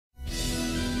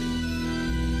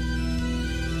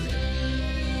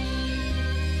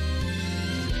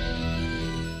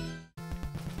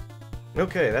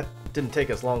Okay, that didn't take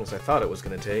as long as I thought it was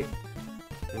going to take.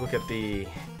 If you look at the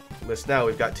list now,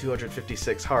 we've got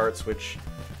 256 hearts, which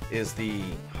is the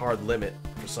hard limit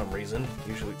for some reason.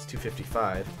 Usually it's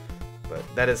 255, but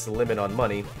that is the limit on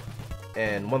money.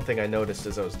 And one thing I noticed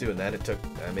as I was doing that, it took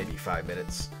maybe 5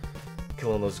 minutes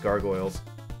killing those gargoyles.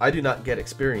 I do not get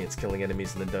experience killing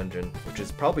enemies in the dungeon, which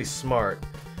is probably smart.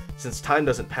 Since time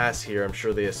doesn't pass here, I'm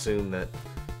sure they assume that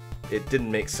it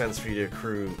didn't make sense for you to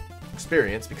accrue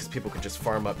experience because people could just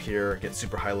farm up here, get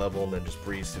super high level, and then just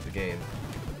breeze through the game.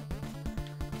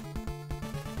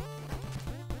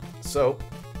 So,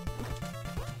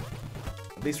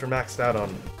 at least we're maxed out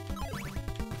on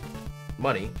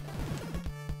money,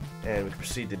 and we can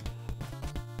proceed to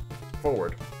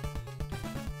forward.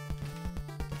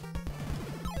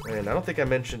 And I don't think I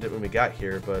mentioned it when we got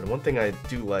here, but one thing I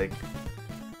do like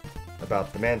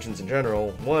about the mansions in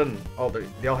general, one,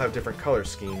 they all have different color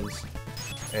schemes,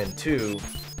 and two,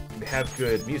 they have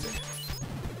good music.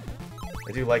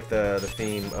 I do like the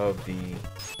theme of the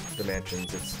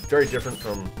mansions. It's very different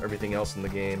from everything else in the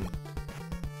game.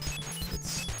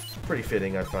 It's pretty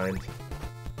fitting, I find.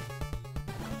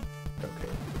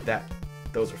 Okay,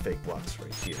 those are fake blocks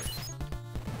right here.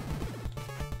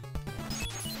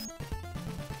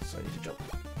 So I need to jump.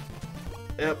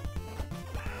 Yep.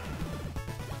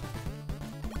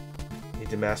 Need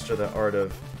to master the art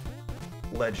of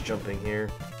ledge jumping here.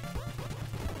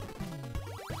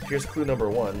 Here's clue number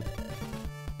 1.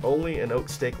 Only an oak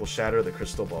stake will shatter the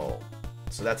crystal ball.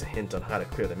 So that's a hint on how to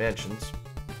clear the mansions.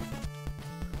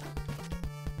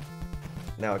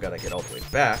 Now I gotta get all the way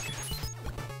back.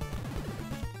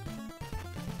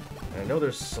 And I know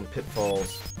there's some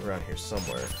pitfalls around here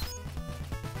somewhere.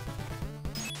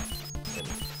 And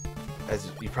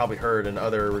as you probably heard in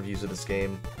other reviews of this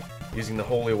game, using the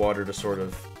holy water to sort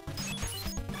of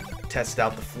test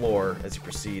out the floor as you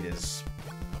proceed is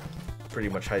pretty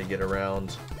much how you get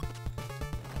around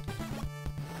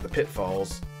the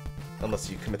pitfalls, unless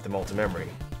you commit them all to memory.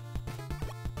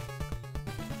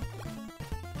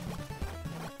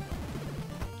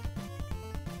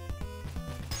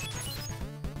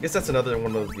 I guess that's another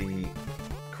one of the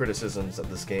criticisms of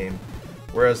this game.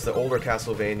 Whereas the older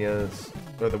Castlevanias,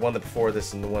 or the one that before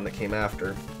this and the one that came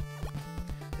after,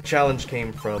 the challenge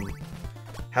came from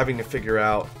having to figure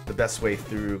out the best way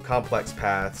through complex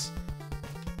paths,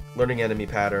 learning enemy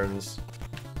patterns,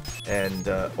 and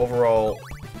overall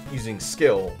using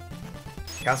skill.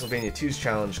 Castlevania 2's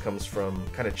challenge comes from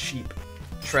kind of cheap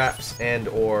traps and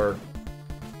or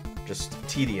just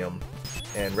tedium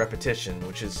and repetition,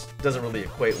 which doesn't really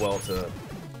equate well to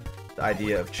the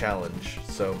idea of challenge.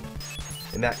 So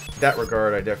in that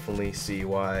regard, I definitely see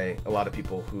why a lot of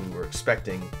people who were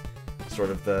expecting sort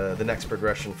of the next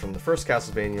progression from the first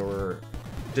Castlevania were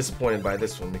disappointed by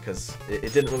this one, because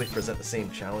it didn't really present the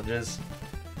same challenges.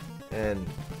 And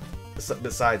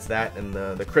besides that, and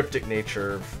the cryptic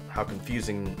nature of how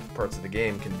confusing parts of the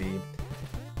game can be,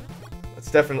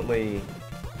 it's definitely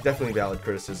valid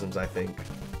criticisms, I think.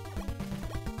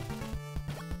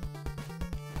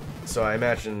 So I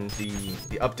imagine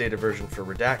the updated version for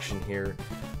Redaction here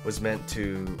was meant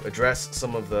to address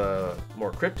some of the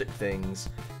more cryptic things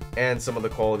and some of the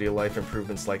quality of life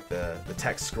improvements, like the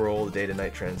text scroll, the day to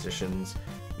night transitions,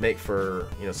 make for,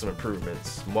 you know, some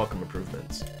improvements, some welcome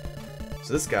improvements.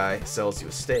 So this guy sells you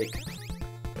a steak,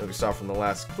 as we saw from the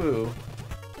last clue.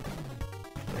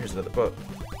 Here's another book.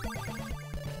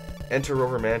 Enter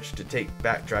Rover Mansion to take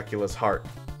back Dracula's heart!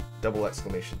 Double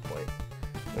exclamation point.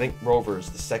 I think Rover is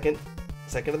the second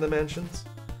of the mansions.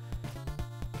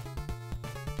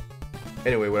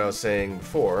 Anyway, what I was saying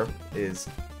before is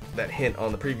that hint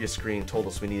on the previous screen told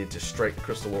us we needed to strike the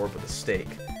crystal orb with a stake.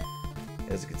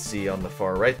 As you can see on the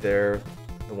far right there,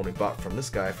 the one we bought from this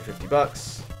guy for 50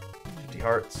 bucks, 50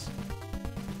 hearts,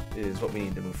 is what we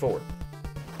need to move forward.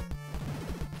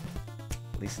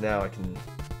 At least now I can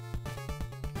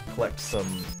collect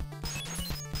some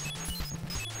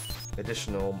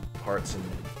additional hearts and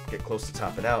get close to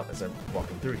topping out as I'm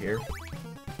walking through here.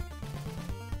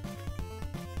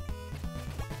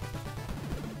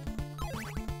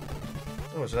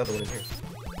 Oh, there's another one in here.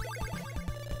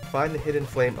 Find the hidden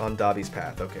flame on Dobby's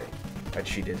path. Okay, I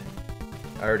cheated.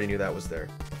 I already knew that was there.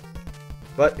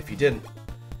 But if you didn't,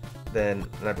 then,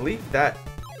 and I believe that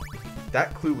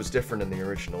clue was different in the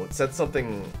original. It said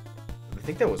something, I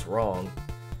think that was wrong.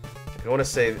 I want to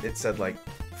say it said, like,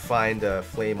 find a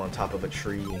flame on top of a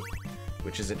tree,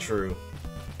 which isn't true.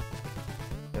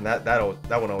 And that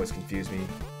one always confused me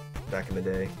back in the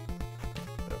day.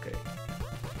 Okay.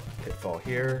 Pitfall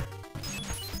here.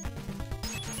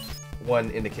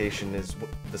 One indication is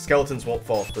the skeletons won't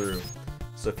fall through,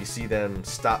 So if you see them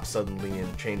stop suddenly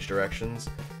and change directions,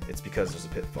 it's because there's a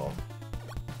pitfall.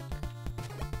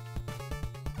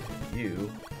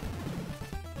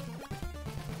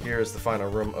 Here is the final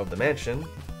room of the mansion.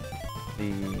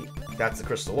 That's the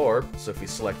crystal orb, so if we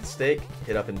select the stake,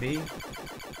 hit up and B,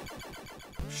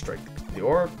 strike the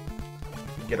orb,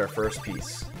 get our first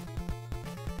piece.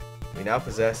 We now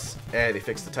possess, and they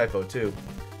fixed the typo too.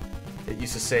 It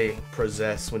used to say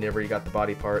possess whenever you got the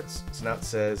body parts, so now it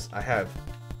says I have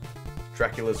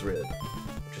Dracula's rib,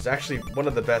 which is actually one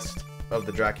of the best of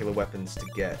the Dracula weapons to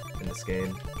get in this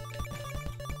game.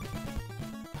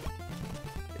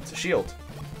 It's a shield,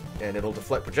 and it'll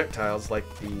deflect projectiles like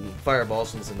the fireballs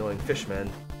from this annoying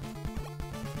fishmen.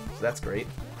 So that's great.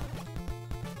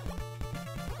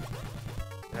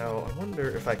 Now, I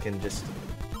wonder if I can just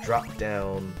drop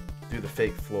down through the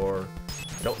fake floor.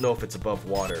 I don't know if it's above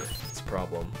water. It's a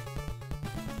problem.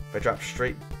 If I drop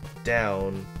straight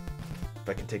down, if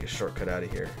I can take a shortcut out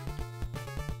of here.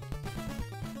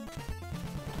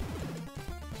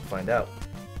 Let's find out.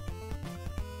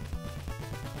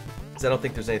 Because I don't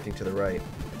think there's anything to the right.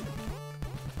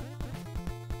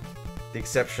 The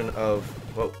exception of,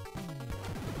 well,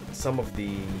 some of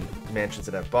the mansions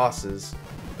that have bosses,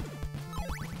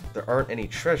 there aren't any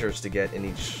treasures to get in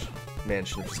each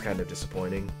mansion, which is kind of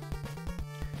disappointing.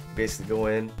 You basically go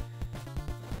in,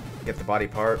 get the body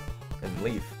part, and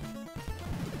leave.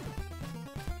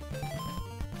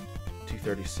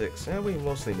 236. We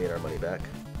mostly made our money back.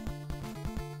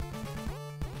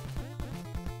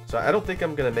 So I don't think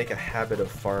I'm going to make a habit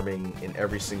of farming in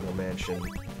every single mansion. I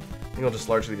think it'll just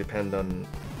largely depend on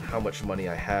how much money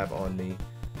I have on me.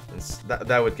 And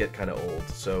that would get kind of old,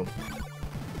 so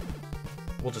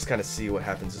we'll just kind of see what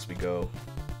happens as we go.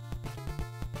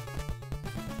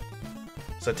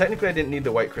 So technically I didn't need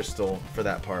the white crystal for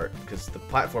that part, because the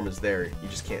platform is there, you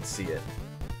just can't see it.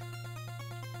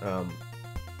 I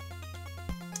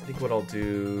think what I'll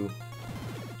do...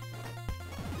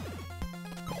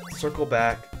 circle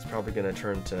back, it's probably going to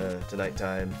turn to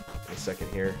nighttime in a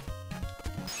second here.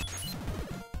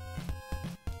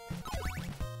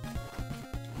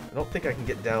 I don't think I can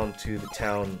get down to the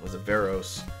town, was it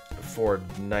Veros, before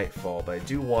nightfall, but I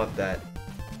do want that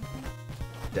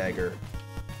dagger.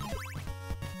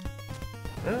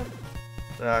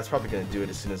 It's probably going to do it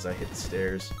as soon as I hit the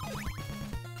stairs.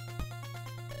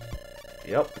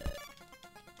 Yep.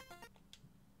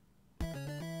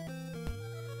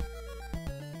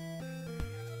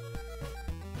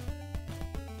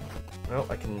 Well,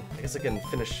 I guess I can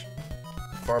finish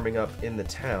farming up in the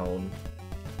town.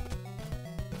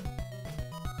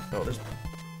 Oh, there's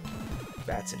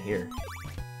bats in here.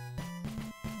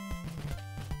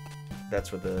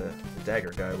 That's where the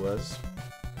dagger guy was.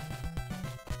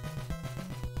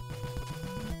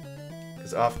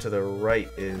 Because off to the right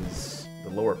is the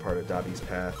lower part of Dobby's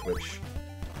path, which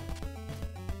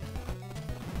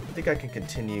I think I can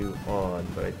continue on,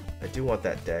 but I do want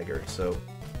that dagger, so...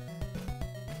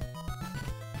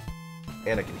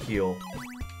 And I can heal.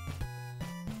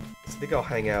 So I think I'll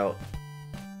hang out.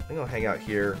 I think I'll hang out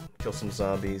here, kill some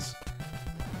zombies,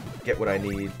 get what I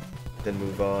need, then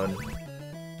move on.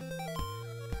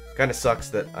 Kinda sucks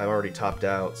that I'm already topped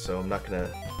out, so I'm not gonna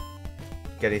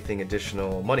get anything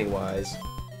additional money-wise.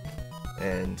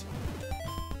 And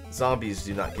zombies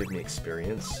do not give me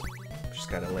experience, which is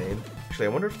kinda lame. Actually, I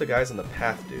wonder if the guys on the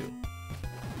path do.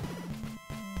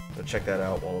 I'll check that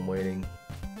out while I'm waiting.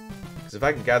 Because if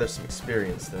I can gather some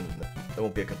experience, then that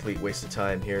won't be a complete waste of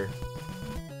time here.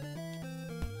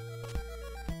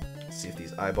 Let's see if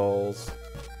these eyeballs...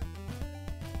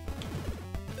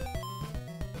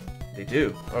 They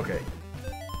do. Okay.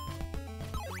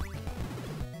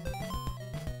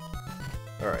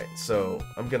 Alright, so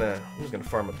I'm just gonna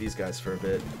farm up these guys for a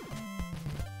bit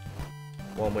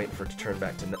while I'm waiting for it to turn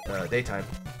back to daytime.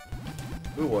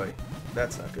 Ooh boy,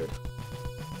 that's not good.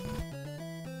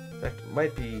 In fact, it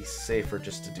might be safer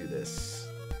just to do this.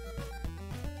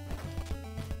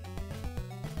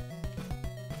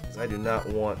 Because I do not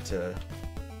want to...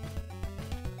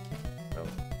 Oh,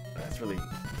 that's really...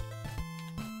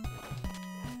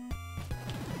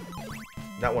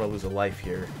 Not want to lose a life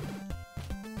here.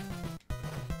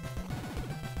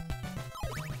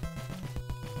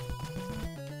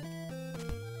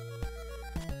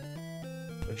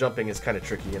 The jumping is kind of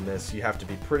tricky in this. You have to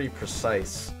be pretty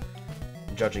precise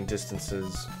in judging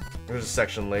distances. There's a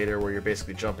section later where you're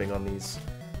basically jumping on these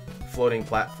floating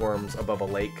platforms above a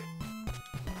lake.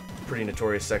 Pretty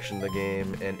notorious section of the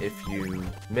game, and if you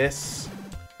miss,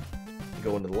 you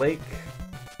go into the lake,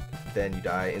 then you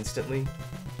die instantly.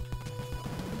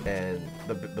 And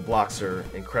the blocks are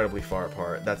incredibly far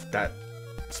apart. That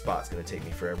spot's gonna take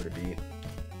me forever to beat.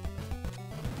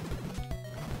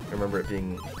 I remember it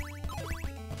being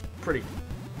pretty...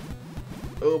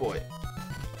 Oh boy.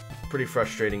 Pretty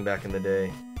frustrating back in the day.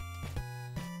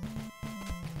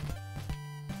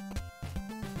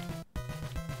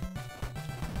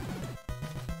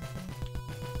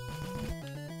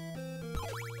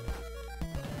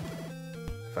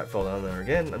 If I fall down there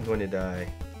again, I'm going to die.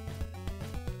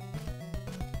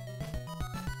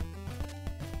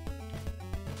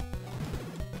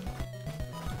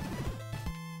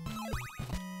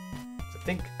 I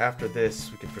think after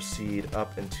this we can proceed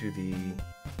up into the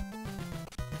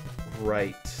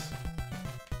right.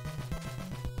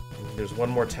 There's one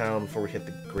more town before we hit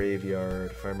the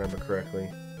graveyard, if I remember correctly.